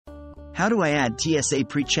How do I add TSA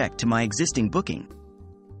PreCheck to my existing booking?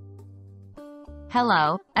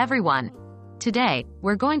 Hello, everyone. Today,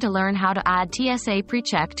 we're going to learn how to add TSA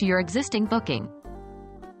PreCheck to your existing booking.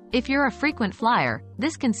 If you're a frequent flyer,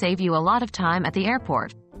 this can save you a lot of time at the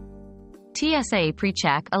airport. TSA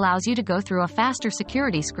PreCheck allows you to go through a faster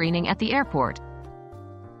security screening at the airport.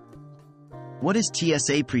 What is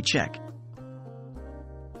TSA PreCheck?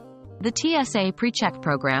 The TSA PreCheck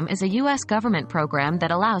program is a U.S. government program that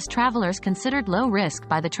allows travelers considered low risk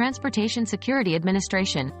by the Transportation Security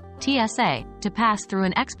Administration, TSA, to pass through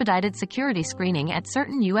an expedited security screening at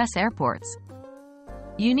certain U.S. airports.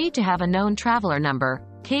 You need to have a known traveler number,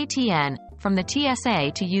 KTN, from the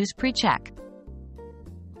TSA to use PreCheck.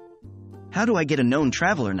 How do I get a known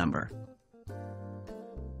traveler number?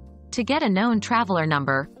 To get a known traveler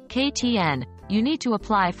number, KTN, you need to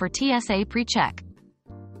apply for TSA PreCheck.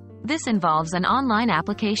 This involves an online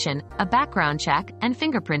application, a background check, and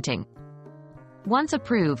fingerprinting. Once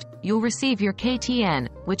approved, you'll receive your KTN,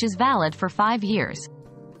 which is valid for 5 years.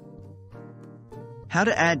 How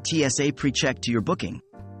to add TSA PreCheck to your booking?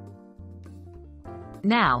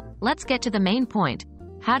 Now, let's get to the main point: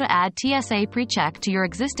 how to add TSA PreCheck to your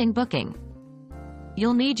existing booking.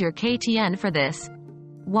 You'll need your KTN for this.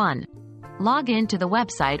 1. Log in to the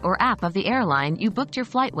website or app of the airline you booked your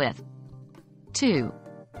flight with. 2.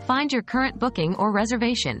 Find your current booking or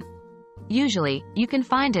reservation. Usually, you can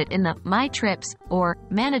find it in the My Trips or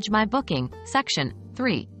Manage My Booking section.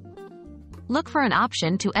 3. Look for an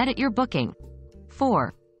option to edit your booking.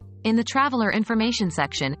 4. In the Traveler Information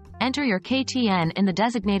section, enter your KTN in the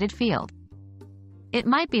designated field. It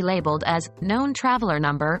might be labeled as Known Traveler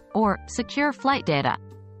Number or Secure Flight Data.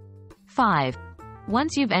 5.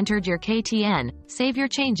 Once you've entered your KTN, save your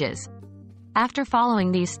changes. After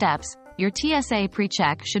following these steps, your TSA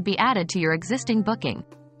PreCheck should be added to your existing booking.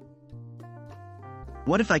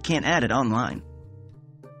 What if I can't add it online?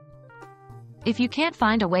 If you can't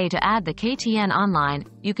find a way to add the KTN online,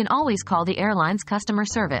 you can always call the airline's customer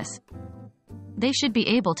service. They should be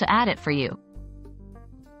able to add it for you.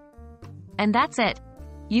 And that's it.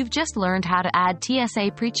 You've just learned how to add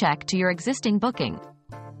TSA PreCheck to your existing booking.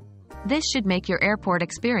 This should make your airport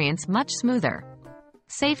experience much smoother.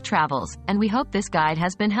 Safe travels, and we hope this guide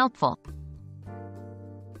has been helpful.